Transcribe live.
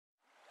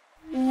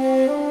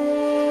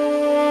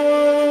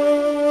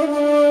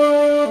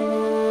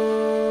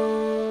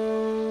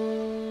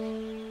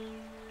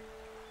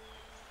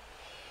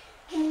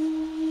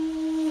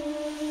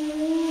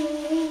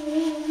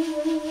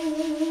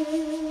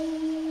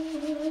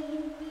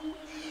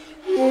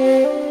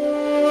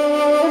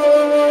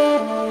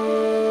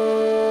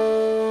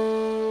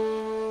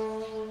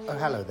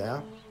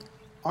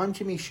I'm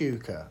Jimmy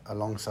Shuker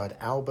alongside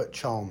Albert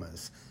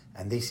Chalmers,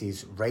 and this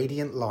is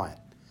Radiant Light,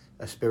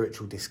 a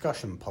spiritual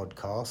discussion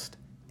podcast,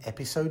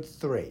 episode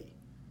 3,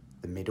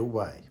 The Middle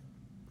Way.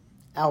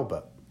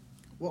 Albert,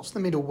 what's the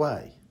middle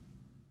way?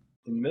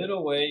 The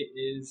middle way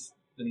is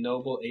the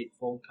Noble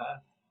Eightfold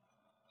Path,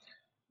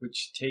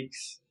 which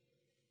takes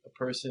a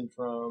person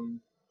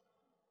from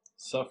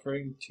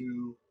suffering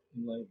to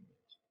enlightenment.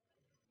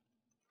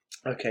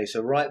 Okay, so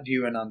right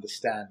view and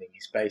understanding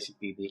is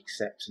basically the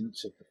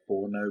acceptance of the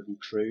Four Noble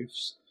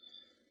Truths.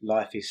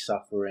 Life is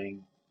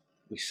suffering.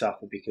 We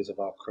suffer because of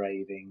our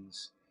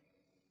cravings.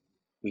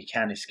 We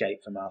can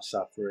escape from our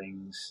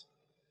sufferings,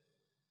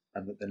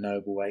 and that the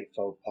Noble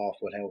Eightfold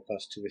Path will help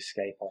us to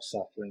escape our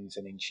sufferings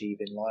and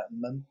achieve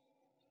enlightenment.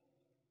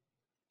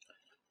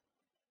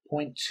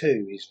 Point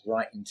 2 is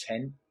right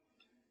intent.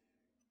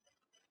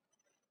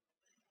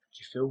 Do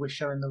you feel we're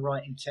showing the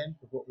right intent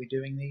with what we're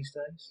doing these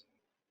days?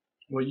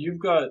 Well, you've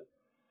got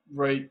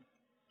right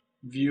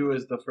view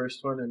as the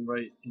first one and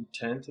right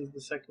intent as the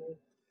second one.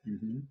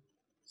 Mm-hmm.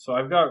 So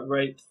I've got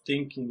right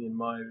thinking in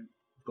my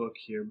book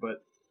here,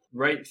 but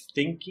right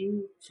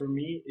thinking, for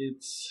me,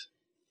 it's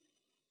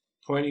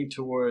pointing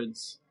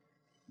towards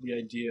the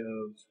idea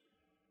of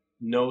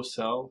no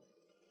self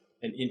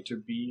and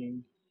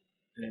interbeing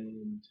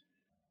and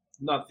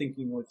not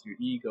thinking with your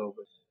ego.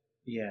 But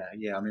Yeah.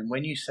 I mean,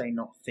 when you say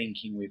not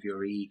thinking with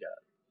your ego,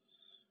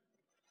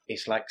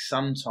 it's like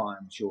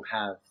sometimes you'll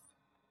have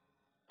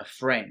a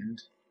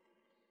friend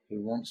who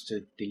wants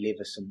to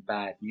deliver some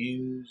bad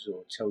news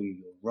or tell you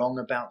you're wrong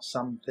about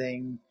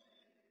something.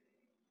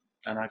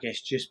 And I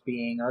guess just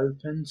being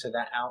open to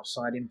that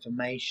outside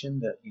information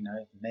that, you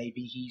know,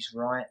 maybe he's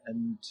right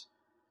and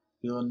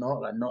you're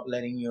not, like not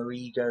letting your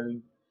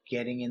ego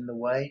getting in the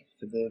way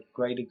for the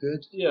greater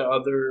good. yeah,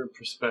 other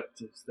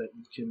perspectives that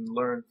you can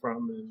learn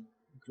from and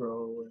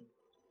grow, and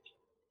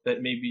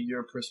that maybe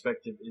your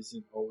perspective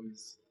isn't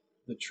always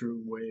the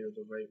true way or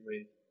the right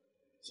way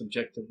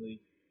subjectively.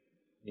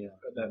 Yeah.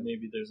 But that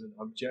maybe there's an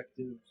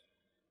objective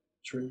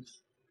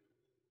truth.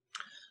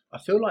 I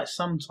feel like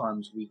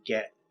sometimes we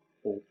get,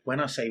 or when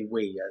I say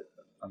we,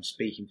 I'm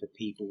speaking for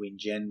people in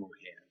general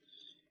here,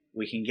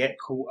 we can get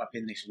caught up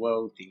in this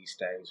world these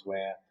days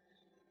where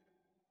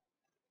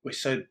we're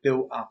so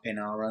built up in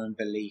our own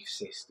belief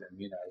system.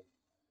 You know,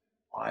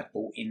 I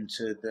bought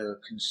into the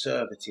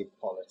conservative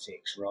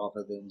politics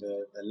rather than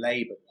the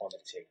Labour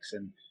politics,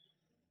 and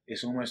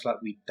it's almost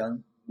like we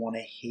don't want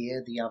to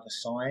hear the other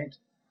side.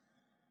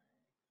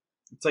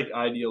 It's like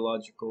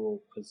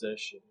ideological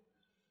possession.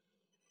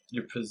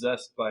 You're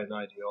possessed by an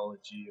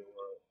ideology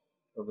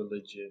or a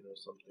religion or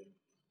something.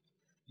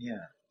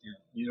 Yeah.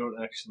 You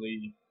don't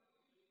actually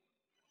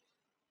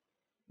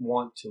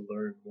want to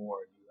learn more.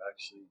 You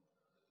actually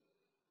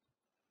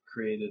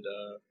created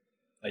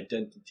a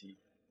identity.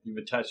 You've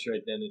attached your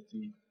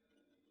identity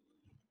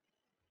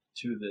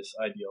to this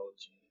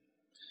ideology.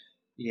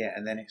 Yeah,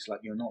 and then it's like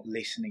you're not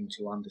listening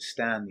to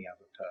understand the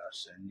other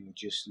person, you're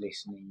just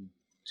listening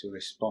to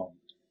respond.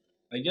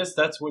 I guess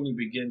that's when you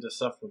begin to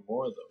suffer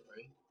more, though,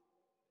 right?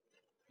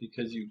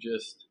 Because you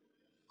just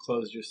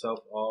closed yourself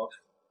off.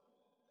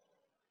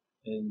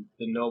 And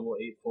the Noble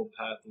Eightfold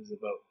Path is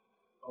about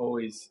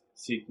always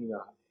seeking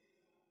a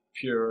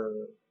pure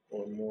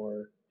or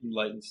more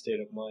enlightened state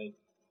of mind.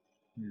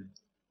 Hmm.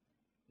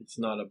 It's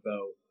not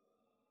about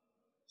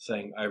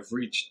saying, I've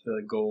reached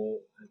the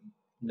goal and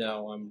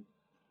now I'm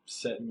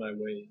set in my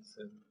ways.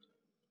 And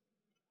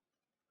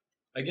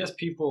I guess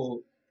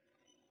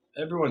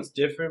everyone's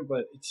different,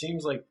 but it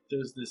seems like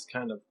there's this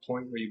kind of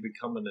point where you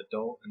become an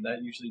adult, and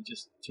that usually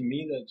to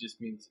me, that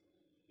just means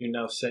you're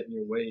now set in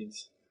your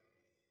ways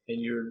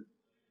and you're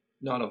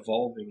not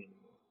evolving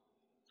anymore,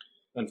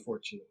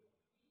 unfortunately.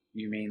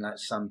 You mean like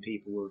some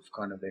people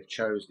they've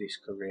chose this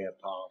career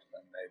path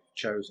and they've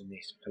chosen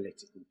this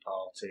political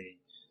party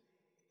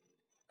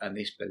and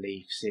this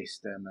belief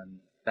system, and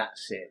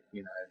that's it,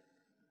 you know,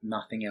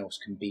 nothing else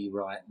can be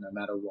right no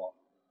matter what.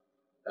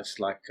 That's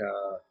like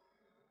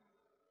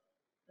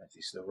if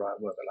this is the right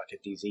word, but like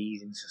a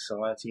disease in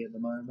society at the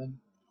moment.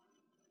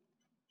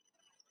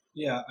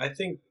 Yeah, I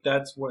think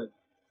that's what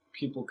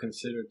people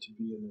consider to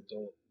be an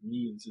adult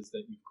means, is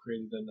that you've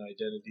created an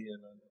identity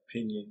and an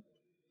opinion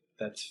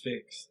that's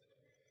fixed.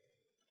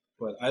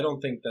 But I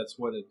don't think that's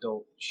what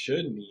adult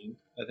should mean.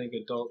 I think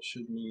adult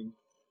should mean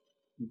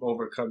you've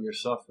overcome your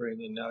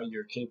suffering and now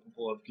you're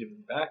capable of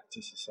giving back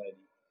to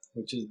society,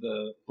 which is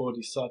the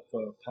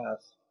Bodhisattva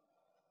path.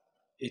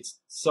 It's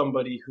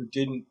somebody who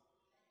didn't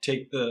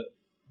take the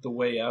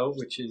way out,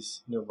 which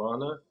is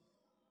nirvana.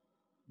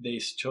 They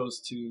chose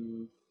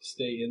to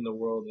stay in the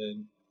world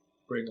and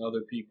bring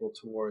other people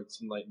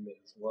towards enlightenment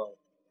as well.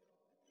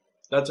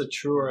 That's a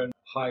truer and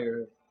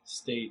higher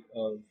state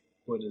of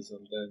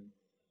Buddhism than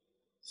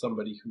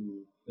somebody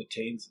who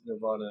attains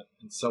nirvana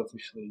and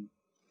selfishly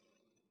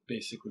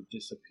basically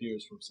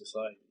disappears from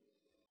society.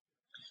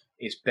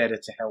 It's better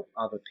to help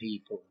other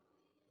people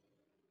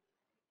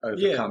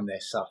overcome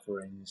their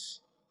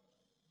sufferings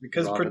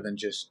rather than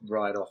just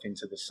ride off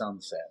into the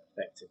sunset,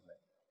 effectively.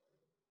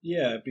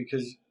 Yeah,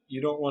 because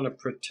you don't want to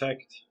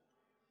protect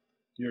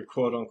your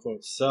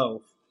quote-unquote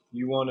self,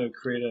 you want to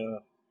create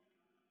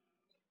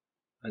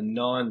a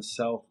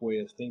non-self way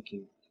of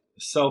thinking,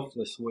 a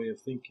selfless way of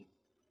thinking,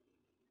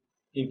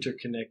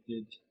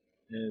 interconnected,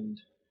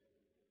 and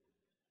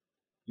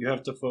you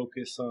have to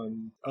focus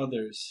on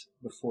others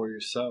before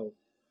yourself.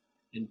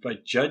 And by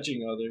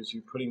judging others,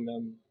 you're putting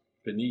them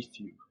beneath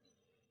you.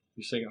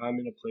 You're saying, I'm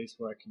in a place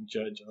where I can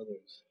judge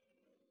others,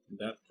 and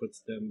that puts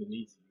them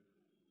beneath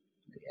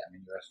you. Yeah, I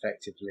mean, you're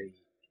effectively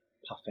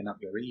puffing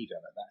up your ego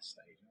at that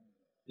stage.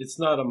 It's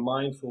not a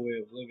mindful way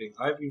of living.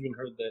 I've even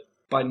heard that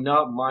by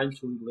not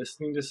mindfully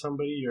listening to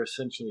somebody, you're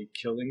essentially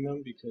killing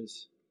them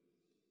because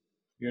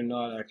you're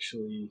not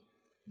actually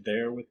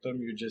there with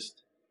them. You're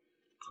just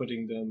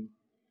putting them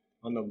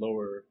on a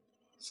lower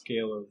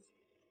scale of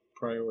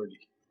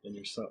priority than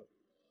yourself.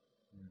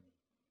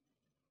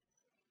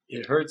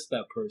 It hurts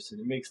that person.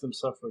 It makes them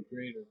suffer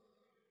greater.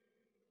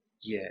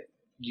 Yeah,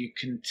 you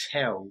can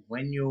tell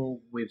when you're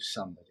with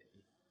somebody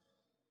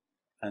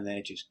and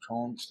they're just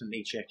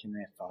constantly checking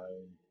their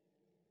phone,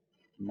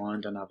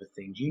 mind on other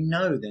things. You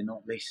know they're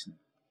not listening.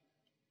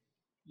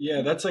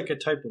 Yeah, that's like a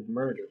type of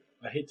murder.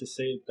 I hate to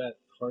say it that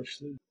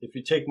harshly. If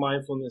you take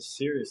mindfulness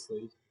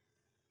seriously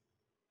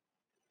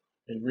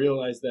and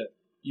realize that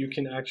you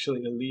can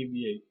actually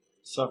alleviate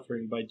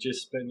suffering by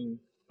just spending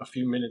a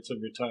few minutes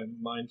of your time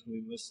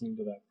mindfully listening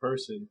to that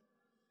person.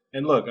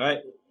 And look,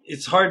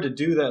 it's hard to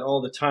do that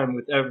all the time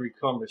with every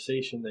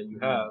conversation that you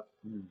have,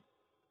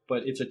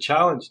 but it's a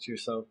challenge to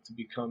yourself to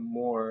become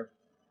more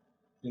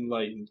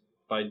enlightened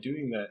by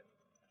doing that,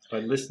 by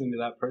listening to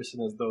that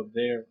person as though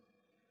they're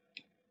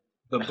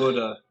the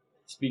Buddha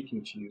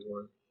speaking to you.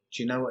 Or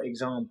do you know what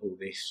example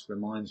this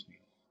reminds me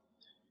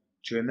of?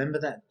 Do you remember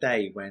that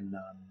day when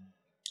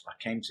I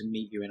came to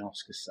meet you in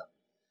Oscarson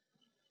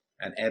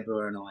and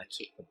Ebba and I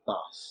took the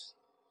bus?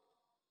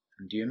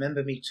 And do you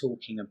remember me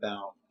talking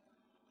about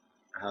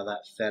how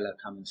that fella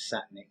come and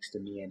sat next to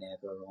me and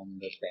Ebba on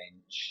the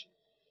bench,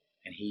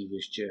 and he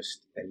was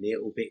just a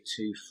little bit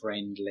too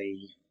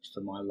friendly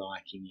for my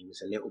liking. He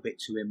was a little bit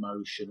too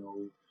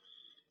emotional,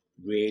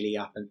 really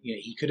up, and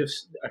he could have,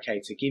 okay,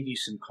 to give you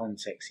some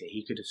context here,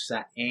 he could have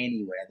sat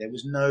anywhere. There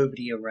was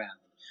nobody around,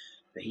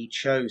 but he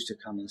chose to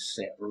come and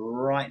sit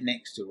right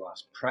next to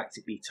us,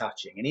 practically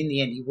touching. And in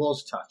the end, he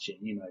was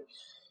touching.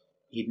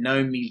 He'd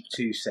known me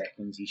 2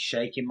 seconds. He's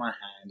shaking my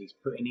hand. He's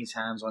putting his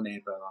hands on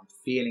Ebba. I'm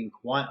feeling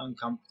quite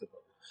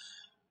uncomfortable.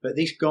 But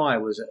this guy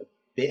was a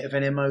bit of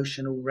an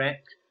emotional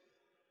wreck,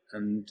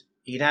 and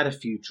he'd had a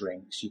few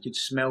drinks. You could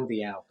smell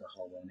the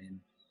alcohol on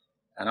him,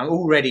 and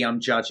I'm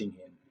judging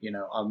him.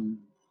 I'm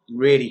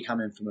really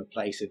coming from a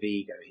place of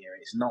ego here.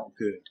 It's not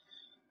good.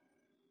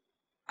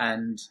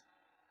 And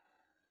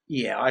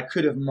yeah, I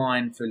could have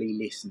mindfully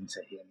listened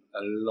to him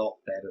a lot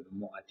better than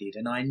what I did,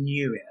 and I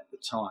knew it at the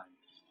time.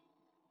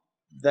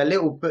 The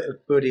little bit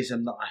of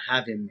Buddhism that I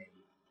have in me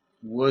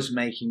was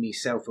making me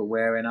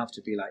self-aware enough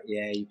to be like,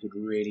 yeah, you could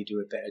really do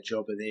a better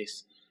job of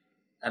this.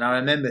 And I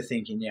remember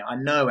thinking, yeah, I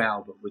know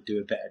Albert would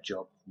do a better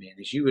job of me in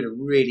this. You would have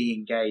really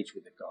engaged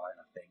with the guy,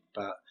 I think.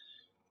 But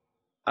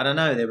I don't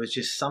know, there was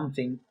just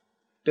something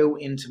built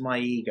into my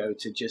ego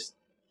to just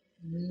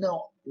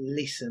not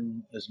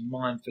listen as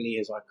mindfully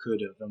as I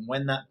could have. And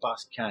when that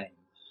bus came,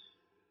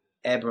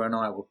 Ebba and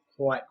I were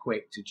quite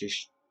quick to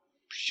just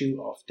shoot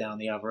off down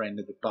the other end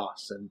of the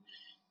bus. And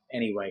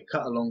anyway,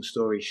 cut a long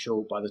story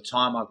short, by the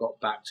time I got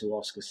back to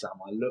Oscarson,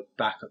 I looked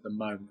back at the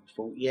moment and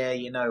thought, yeah,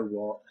 you know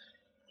what?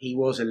 He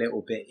was a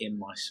little bit in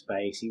my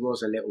space. He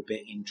was a little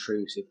bit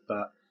intrusive,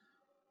 but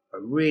I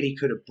really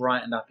could have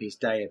brightened up his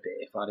day a bit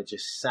if I'd have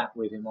just sat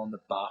with him on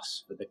the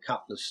bus for the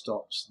couple of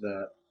stops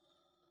that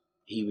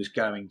he was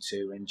going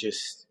to, and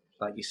just,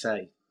 like you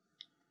say,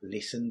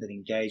 listened and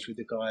engaged with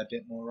the guy a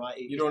bit more, right?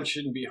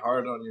 shouldn't be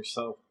hard on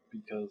yourself,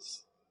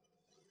 because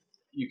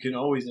you can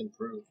always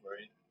improve,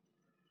 right?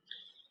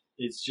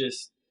 It's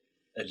just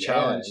a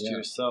challenge to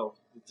yourself.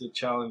 It's a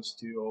challenge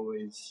to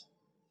always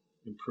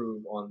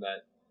improve on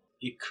that.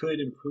 It could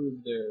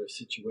improve their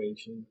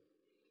situation,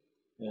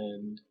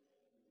 and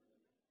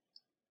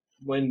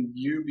when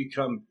you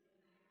become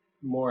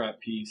more at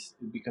peace,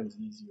 it becomes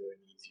easier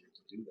and easier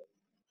to do that.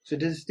 So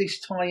does this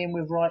tie in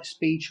with right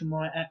speech and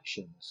right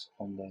actions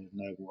on the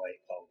Noble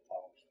Eightfold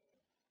Path?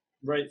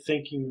 Right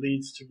thinking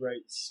leads to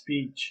right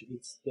speech.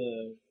 It's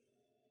the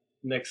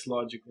next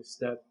logical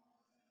step,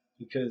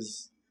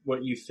 because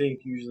what you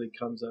think usually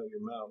comes out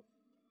your mouth.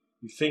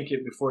 You think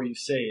it before you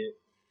say it,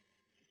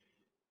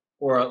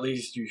 or at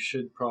least you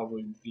should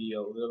probably be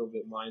a little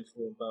bit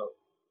mindful about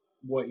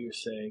what you're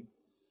saying.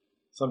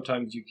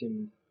 Sometimes you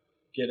can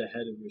get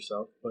ahead of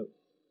yourself, but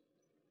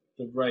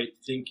the right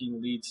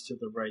thinking leads to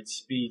the right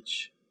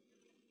speech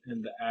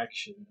and the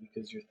action,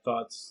 because your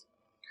thoughts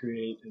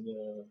create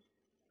a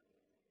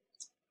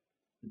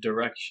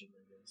direction,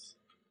 I guess.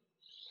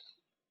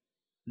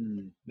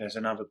 There's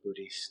another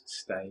Buddhist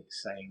saying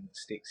that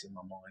sticks in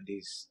my mind,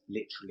 is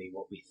literally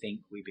what we think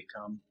we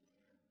become.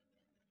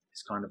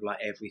 It's kind of like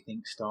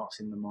everything starts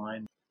in the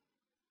mind.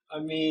 I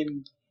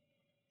mean,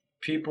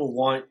 people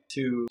want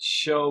to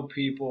show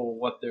people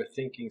what they're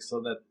thinking so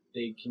that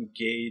they can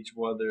gauge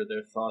whether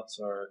their thoughts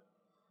are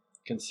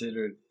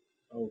considered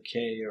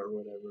okay or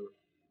whatever.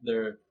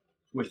 They're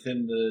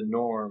within the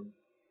norm.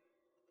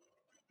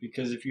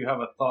 Because if you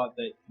have a thought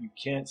that you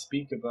can't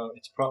speak about,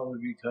 it's probably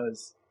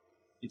because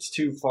it's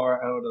too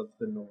far out of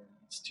the norm.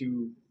 It's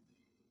too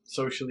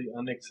socially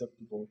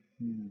unacceptable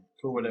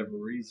for whatever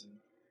reason.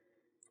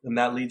 And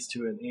that leads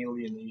to an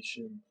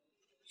alienation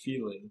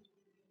feeling.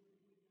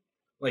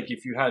 Like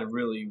if you had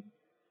really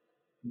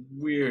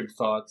weird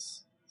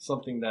thoughts,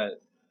 something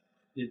that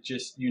it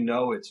just,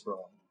 it's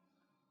wrong.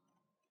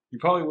 You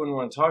probably wouldn't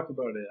want to talk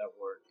about it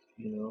at work,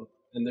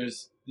 And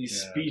there's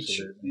these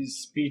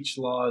speech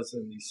laws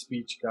and these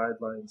speech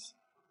guidelines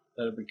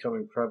that are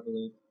becoming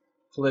prevalent,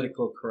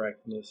 political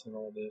correctness and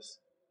all this.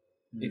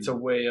 It's a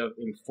way of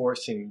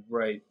enforcing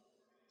right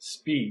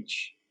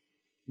speech,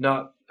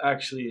 not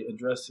actually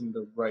addressing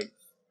the right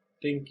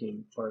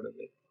thinking part of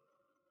it.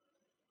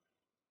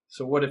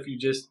 So what if you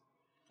just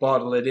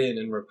bottle it in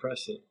and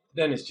repress it?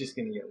 Then it's just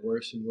going to get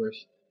worse and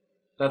worse.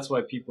 That's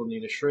why people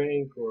need a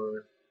shrink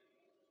or...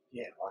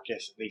 Yeah, I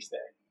guess at least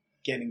they're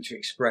getting to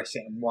express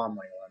it in one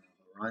way or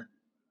another, right?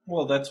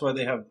 Well, that's why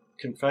they have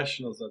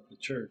confessionals at the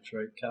church,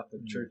 right?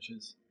 Catholic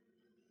churches.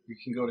 You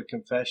can go to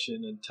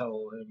confession and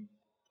tell him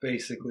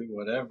basically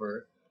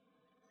whatever,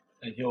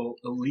 and he'll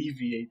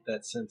alleviate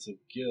that sense of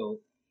guilt.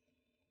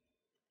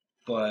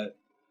 But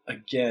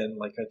again,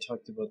 like I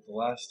talked about the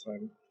last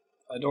time,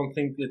 I don't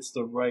think it's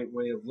the right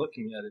way of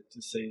looking at it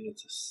to say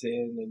it's a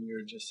sin and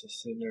you're just a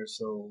sinner,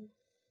 so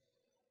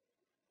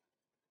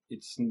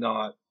it's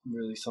not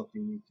really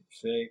something you can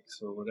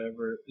fix or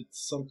whatever.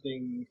 It's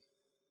something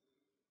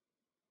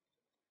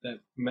that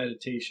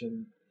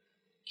meditation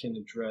can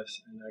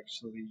address and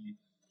actually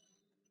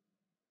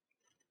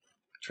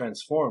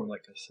transform,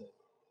 like I said.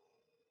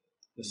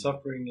 The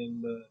suffering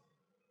and the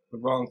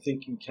wrong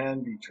thinking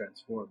can be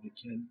transformed. It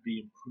can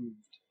be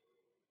improved.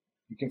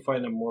 You can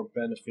find a more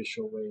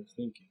beneficial way of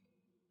thinking.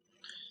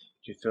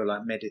 Do you feel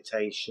like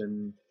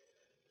meditation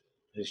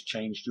has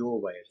changed your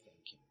way of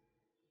thinking?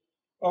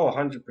 Oh,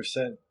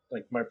 100%.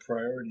 Like my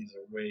priorities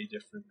are way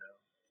different now.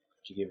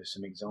 Could you give us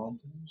some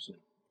examples?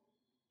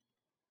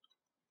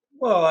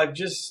 Well, I've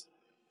just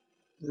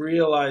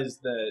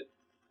realized that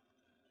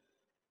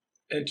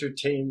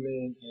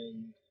entertainment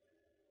and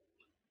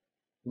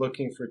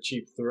looking for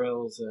cheap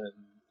thrills and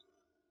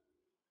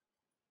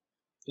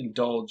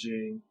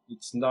indulging,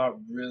 it's not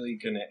really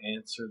going to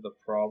answer the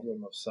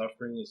problem of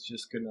suffering. It's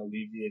just going to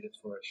alleviate it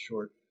for a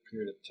short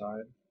period of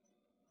time.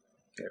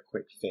 Get a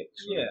quick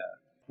fix. Right? Yeah.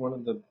 One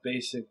of the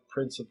basic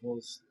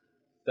principles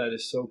that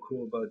is so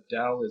cool about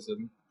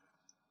Taoism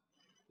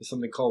is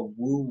something called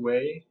Wu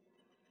Wei,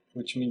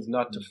 which means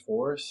not to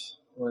force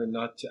or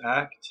not to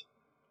act.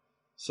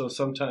 So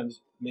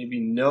sometimes maybe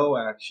no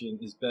action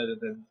is better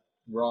than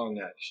wrong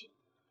action.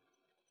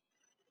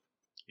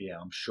 Yeah,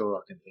 I'm sure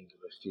I can think of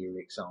a few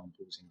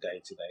examples in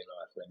day-to-day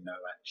life where no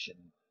action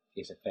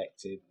is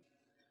effective.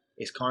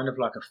 It's kind of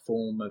like a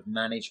form of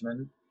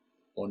management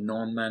or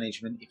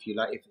non-management, if you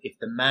like. If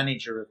the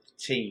manager of the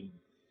team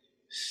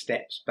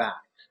steps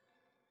back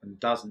and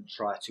doesn't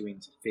try to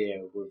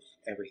interfere with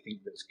everything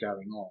that's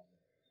going on,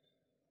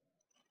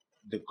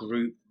 the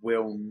group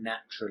will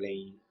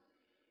naturally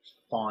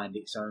find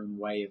its own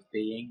way of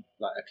being.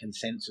 Like a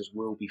consensus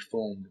will be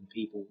formed and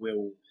people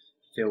will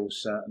fill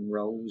certain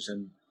roles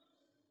and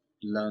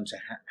learn to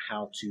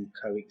how to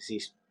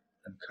coexist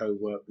and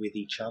co-work with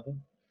each other.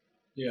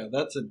 Yeah,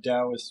 that's a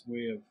Taoist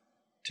way of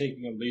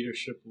taking a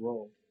leadership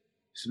role.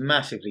 It's a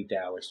massively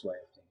Taoist way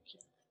of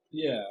thinking.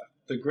 Yeah,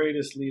 the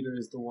greatest leader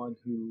is the one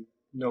who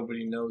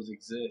nobody knows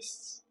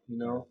exists,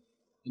 And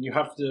you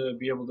have to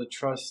be able to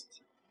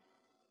trust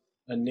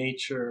a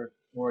nature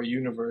or a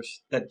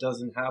universe that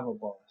doesn't have a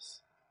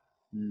boss.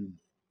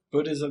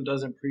 Buddhism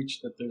doesn't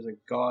preach that there's a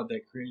God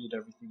that created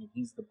everything and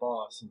he's the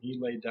boss and he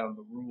laid down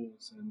the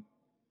rules and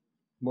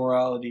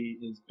morality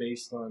is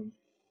based on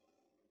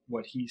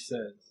what he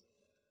says.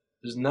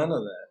 There's none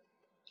of that.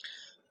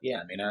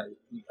 Yeah,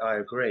 I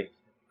agree.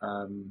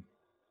 I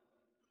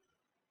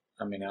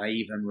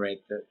even read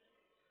that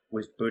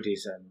with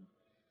Buddhism,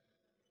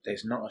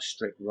 there's not a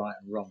strict right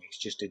and wrong. It's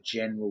just a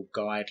general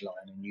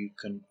guideline, and you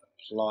can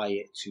apply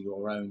it to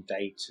your own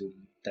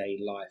day-to-day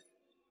life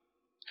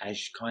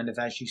as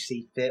you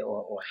see fit,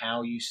 or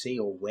how you see,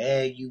 or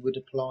where you would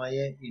apply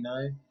it.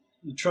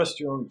 You trust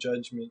your own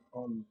judgment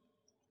on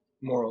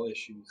moral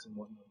issues and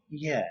whatnot.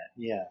 Yeah.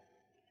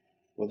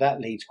 Well,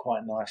 that leads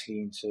quite nicely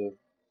into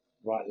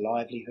right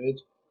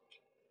livelihood.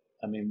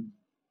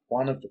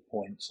 One of the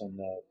points on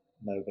the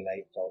Noble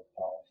Eightfold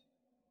Path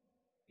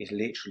is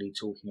literally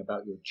talking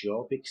about your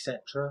job,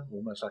 etc.,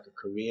 almost like a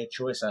career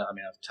choice.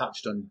 I've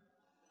touched on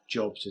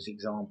jobs as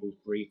examples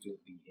briefly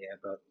here,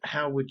 but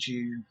how would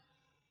you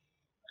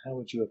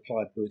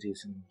apply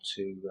Buddhism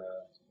to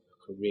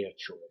a career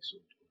choice or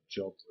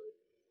job route?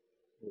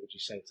 What would you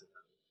say to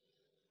that?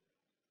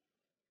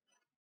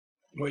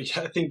 Well,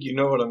 I think you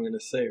know what I'm going to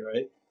say,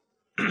 right?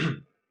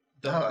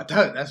 No, I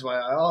don't. That's why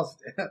I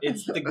asked it.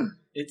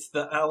 It's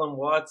the Alan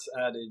Watts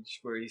adage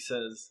where he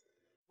says,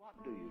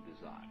 What do you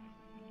desire?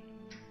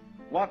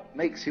 what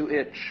makes you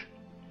itch?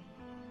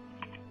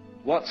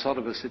 What sort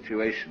of a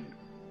situation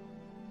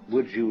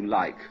would you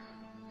like?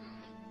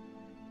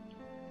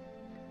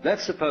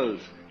 Let's suppose,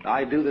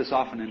 I do this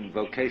often in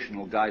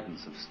vocational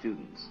guidance of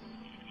students.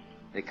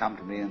 They come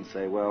to me and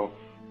say, well,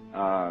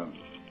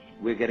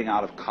 we're getting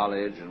out of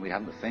college and we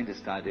haven't the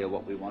faintest idea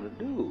what we want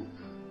to do.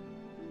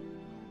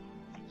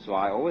 So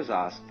I always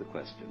ask the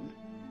question,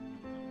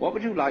 what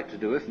would you like to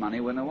do if money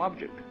were no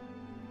object?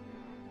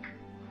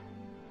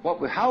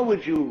 How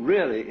would you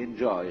really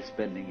enjoy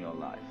spending your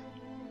life?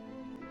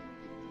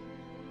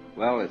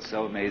 Well, it's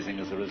so amazing.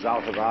 As a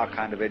result of our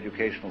kind of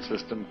educational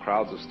system,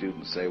 crowds of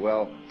students say,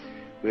 well,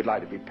 we'd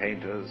like to be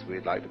painters,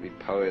 we'd like to be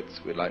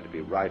poets, we'd like to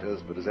be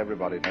writers, but as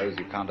everybody knows,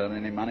 you can't earn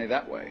any money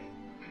that way.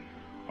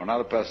 Or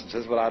another person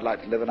says, well, I'd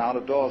like to live an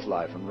out-of-doors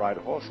life and ride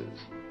horses.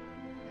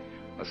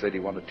 I say, do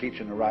you want to teach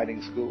in a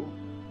riding school?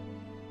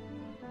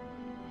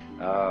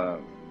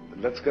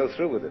 Let's go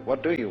through with it.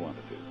 What do you want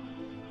to do?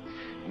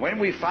 When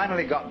we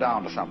finally got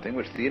down to something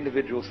which the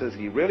individual says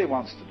he really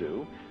wants to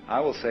do, I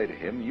will say to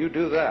him, you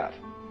do that.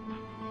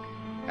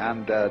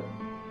 And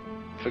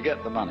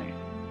forget the money.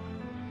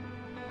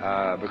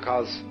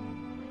 Because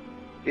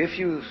if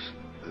you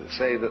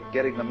say that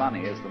getting the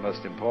money is the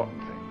most important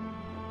thing,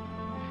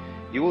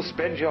 you will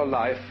spend your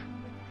life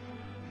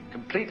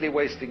completely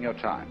wasting your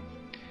time.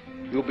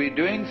 You'll be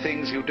doing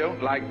things you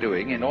don't like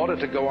doing in order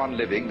to go on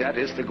living, that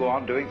is, to go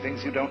on doing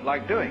things you don't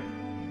like doing,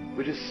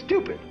 which is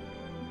stupid.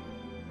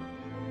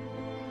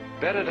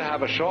 Better to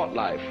have a short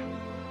life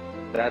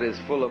that is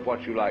full of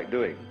what you like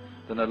doing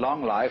than a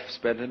long life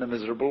spent in a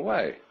miserable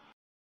way.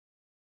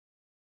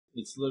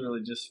 It's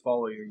literally just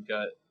follow your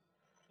gut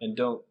and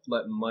don't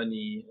let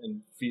money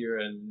and fear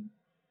and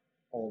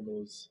all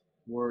those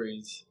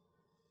worries,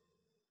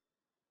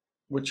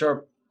 which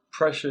are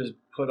pressures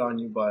put on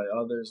you by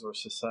others or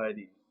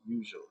society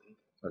usually.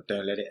 Or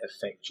don't let it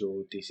affect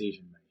your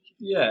decision making.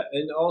 Yeah,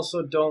 and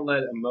also don't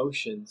let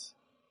emotions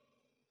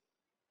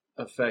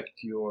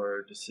affect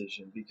your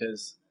decision,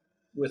 because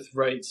with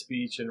right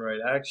speech and right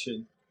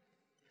action,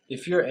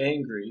 if you're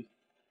angry,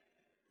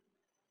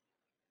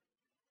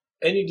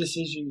 any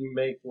decision you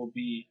make will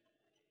be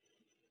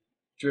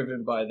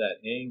driven by that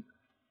anger.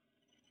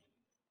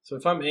 So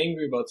if I'm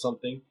angry about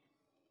something,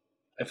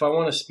 if I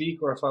want to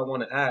speak or if I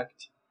want to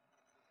act,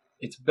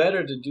 it's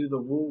better to do the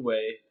Wu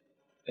way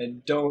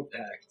and don't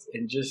act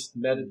and just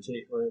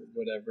meditate or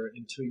whatever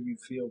until you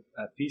feel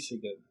at peace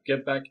again.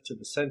 Get back to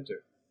the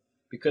center.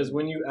 Because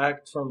when you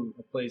act from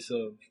a place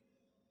of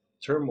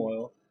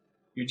turmoil,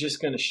 you're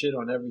just going to shit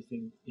on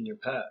everything in your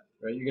path,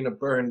 right? You're going to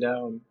burn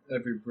down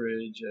every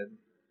bridge and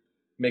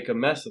make a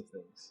mess of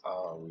things.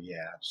 Oh,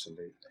 yeah,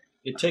 absolutely.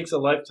 It takes a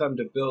lifetime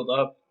to build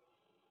up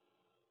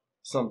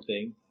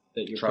something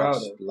that you're proud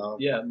of. Love.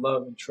 Yeah,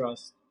 love and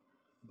trust.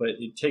 But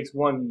it takes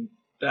one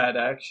bad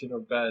action or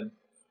bad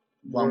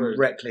one word.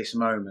 Reckless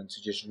moment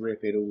to just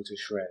rip it all to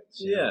shreds.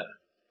 Yeah.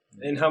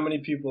 And how many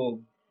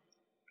people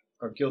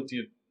are guilty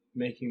of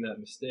making that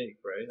mistake,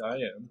 right? I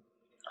am.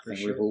 I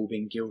think we've all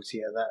been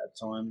guilty of that at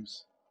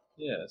times.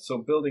 Yeah, so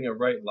building a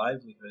right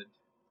livelihood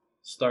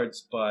starts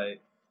by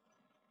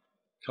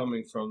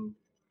coming from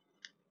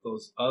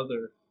those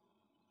other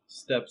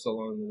steps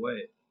along the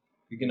way.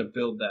 You're going to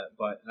build that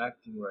by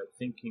acting right,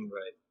 thinking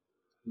right,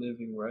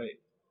 living right.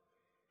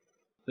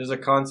 There's a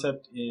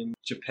concept in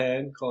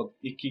Japan called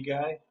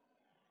ikigai.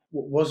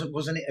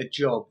 Wasn't it a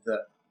job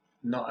that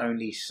not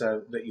only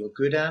so that you're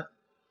good at,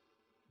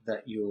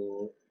 that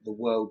the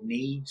world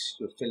needs,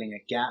 you're filling a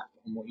gap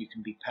on what you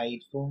can be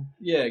paid for?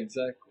 Yeah,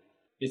 exactly.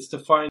 It's to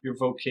find your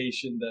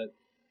vocation that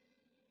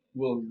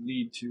will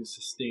lead to a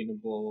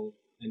sustainable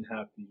and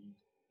happy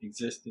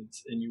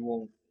existence, and you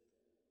won't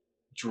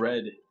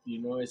dread it.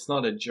 You know, it's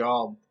not a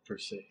job per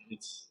se.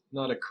 It's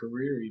not a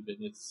career even.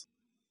 It's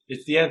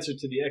the answer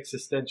to the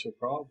existential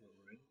problem,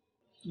 right?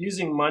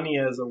 Using money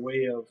as a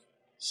way of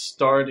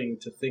starting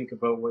to think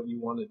about what you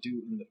want to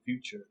do in the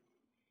future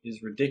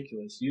is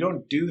ridiculous. You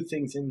don't do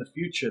things in the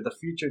future. The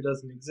future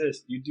doesn't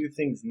exist. You do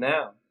things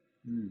now.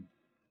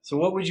 So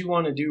what would you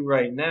want to do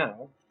right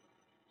now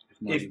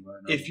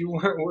if you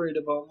weren't worried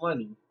about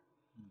money?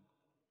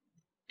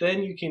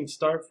 Then you can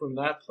start from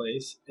that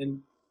place,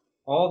 and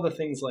all the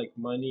things like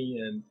money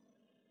and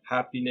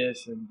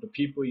happiness and the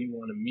people you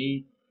want to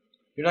meet,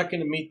 you're not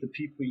going to meet the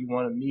people you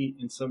want to meet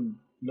in some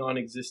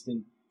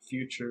non-existent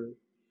future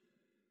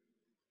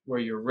where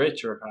you're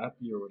rich or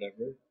happy or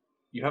whatever.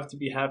 You have to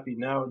be happy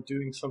now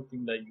doing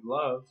something that you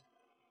love,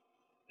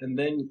 and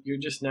then you're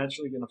just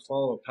naturally going to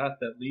follow a path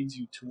that leads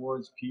you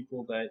towards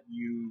people that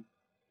you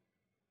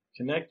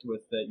connect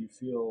with, that you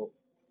feel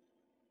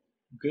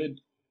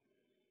good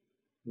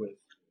with.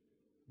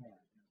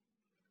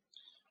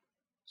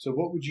 So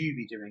what would you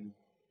be doing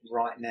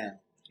right now?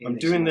 I'm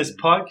doing this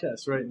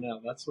podcast right now.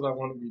 That's what I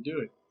want to be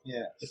doing.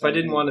 Yeah. If I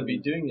didn't want to be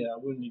doing it, I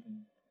wouldn't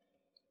even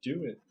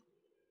do it.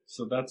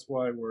 So that's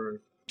why we're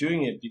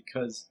doing it,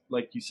 because,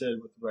 like you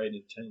said, with the right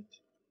intent.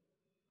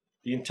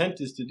 The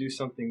intent is to do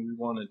something we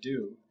want to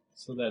do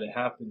so that it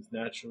happens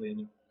naturally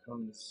and it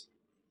comes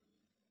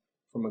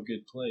from a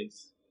good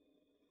place.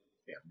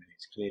 Yeah, I mean,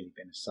 it's clearly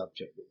been a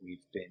subject that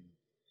we've been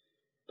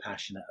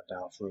passionate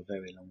about for a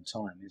very long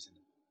time, isn't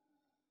it?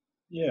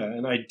 Yeah,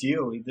 and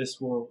ideally this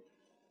will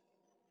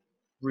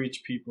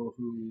reach people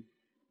who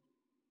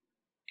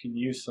can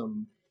use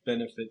some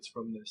benefits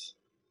from this.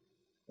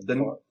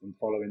 From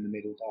following the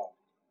middle path.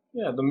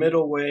 Yeah, the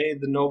middle way,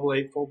 the Noble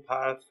Eightfold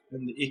Path,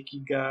 and the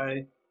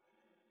Ikigai.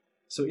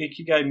 So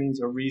Ikigai means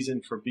a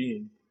reason for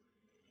being.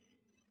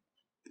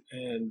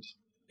 And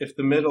if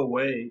the middle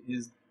way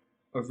is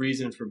a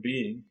reason for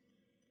being,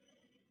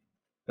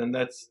 then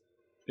that's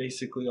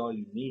basically all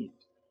you need.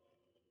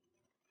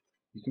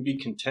 You can be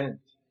content.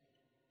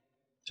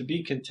 To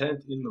be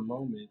content in the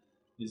moment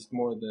is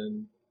more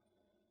than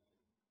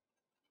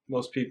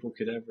most people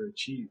could ever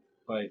achieve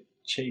by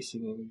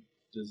chasing and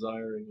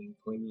desiring and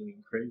clinging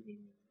and craving.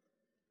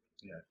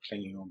 Yeah,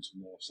 clinging on to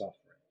more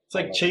suffering. It's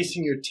like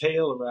chasing your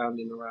tail around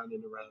and around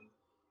and around.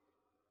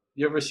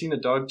 You ever seen a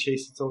dog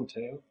chase its own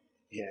tail?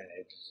 Yeah,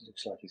 it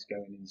looks like it's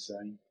going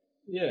insane.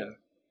 Yeah.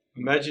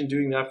 Imagine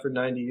doing that for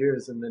 90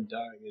 years and then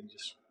dying and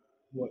just,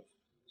 what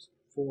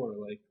for?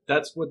 Like,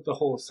 that's what the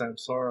whole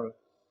samsara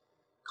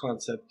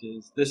concept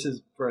is. This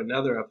is for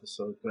another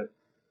episode, but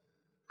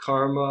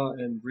karma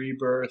and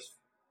rebirth,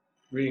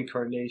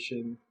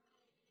 reincarnation,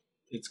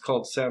 it's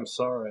called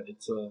samsara.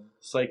 It's a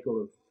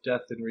cycle of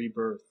death and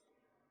rebirth.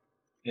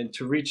 And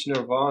to reach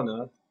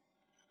nirvana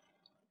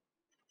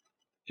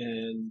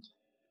and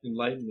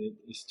enlightenment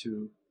is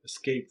to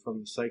escape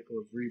from the cycle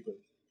of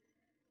rebirth.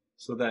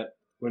 So that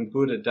when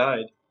Buddha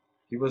died,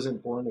 he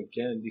wasn't born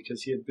again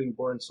because he had been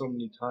born so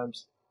many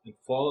times and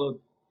followed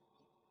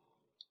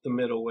the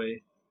middle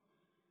way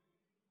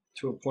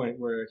to a point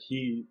where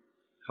he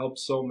helped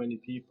so many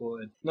people.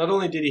 And not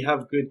only did he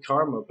have good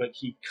karma, but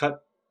he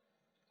cut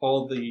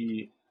all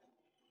the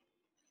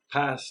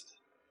past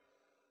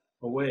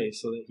away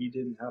so that he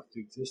didn't have to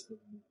exist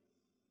anymore.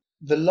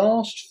 The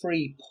last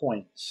 3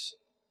 points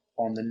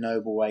on the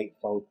Noble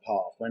Eightfold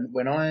Path,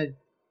 when I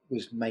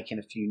was making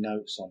a few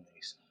notes on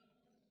this,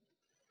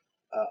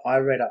 I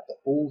read up that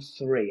all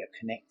 3 are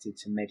connected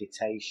to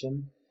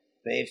meditation,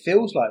 but it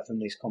feels like from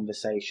this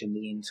conversation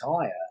the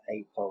entire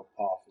Eightfold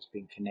Path has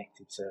been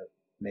connected to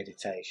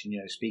meditation,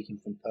 speaking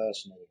from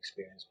personal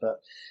experience,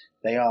 but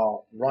they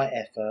are right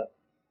effort,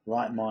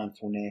 right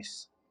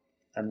mindfulness,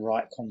 and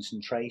right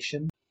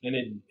concentration. And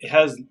it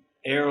has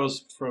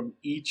arrows from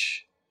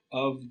each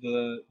of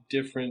the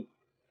different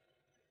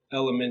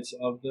elements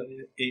of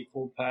the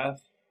Eightfold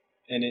Path,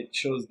 and it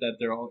shows that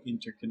they're all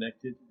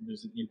interconnected.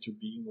 There's an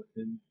interbeing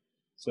within.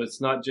 So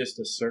it's not just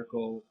a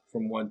circle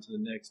from one to the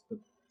next, but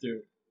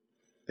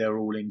they're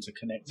all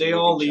interconnected. They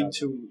all lead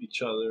to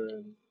each other.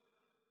 And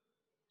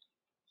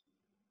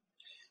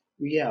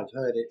well, yeah, I've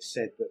heard it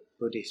said that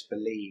Buddhists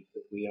believe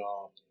that we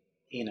are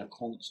in a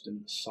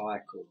constant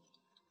cycle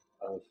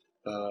of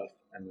birth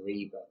and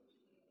rebirth,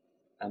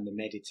 and the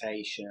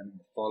meditation,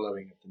 the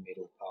following of the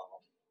middle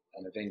path,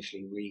 and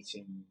eventually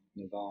reaching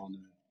nirvana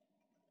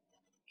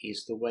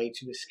is the way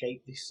to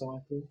escape this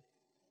cycle.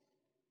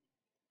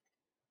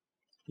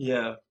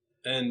 Yeah,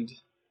 and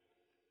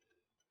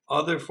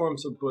other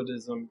forms of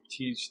Buddhism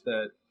teach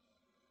that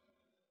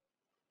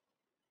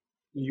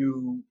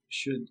you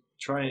should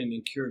try and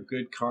incur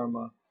good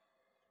karma,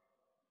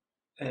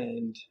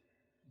 and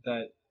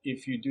that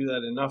if you do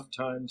that enough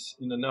times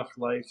in enough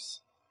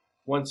lives,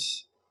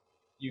 once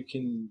you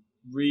can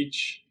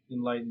reach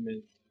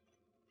enlightenment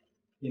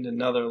in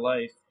another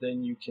life,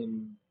 then you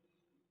can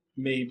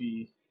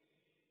maybe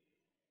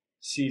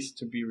cease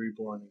to be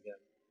reborn again.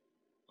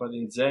 But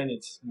in Zen,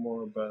 it's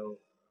more about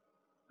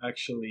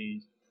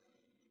actually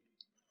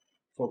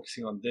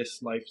focusing on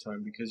this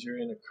lifetime because you're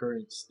in a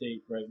current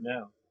state right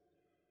now,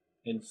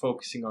 and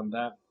focusing on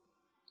that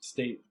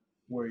state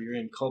where you're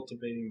in,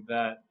 cultivating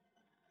that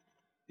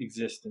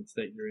existence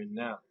that you're in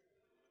now.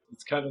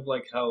 It's kind of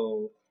like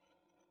how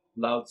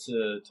Lao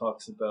Tzu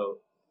talks about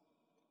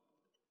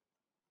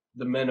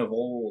the men of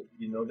old,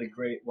 the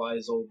great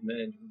wise old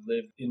men who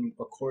lived in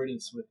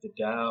accordance with the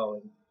Tao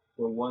and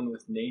were one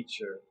with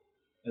nature,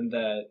 and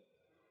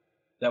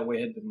that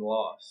way had been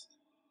lost.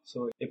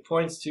 So it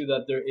points to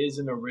that there is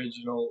an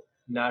original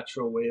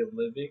natural way of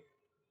living,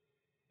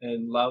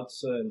 and Lao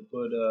Tzu and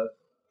Buddha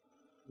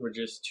were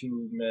just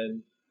 2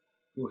 men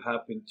who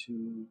happened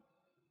to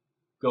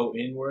go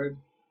inward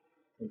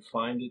and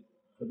find it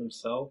for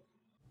themselves.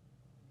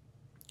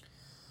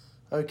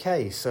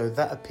 Okay, so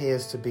that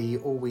appears to be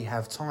all we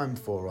have time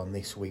for on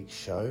this week's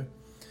show.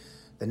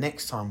 The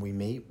next time we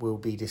meet, we'll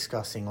be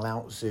discussing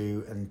Lao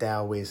Tzu and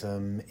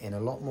Taoism in a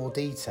lot more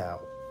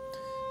detail.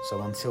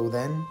 So until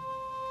then,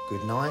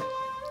 good night,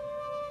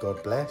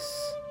 God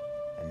bless,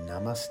 and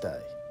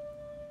namaste.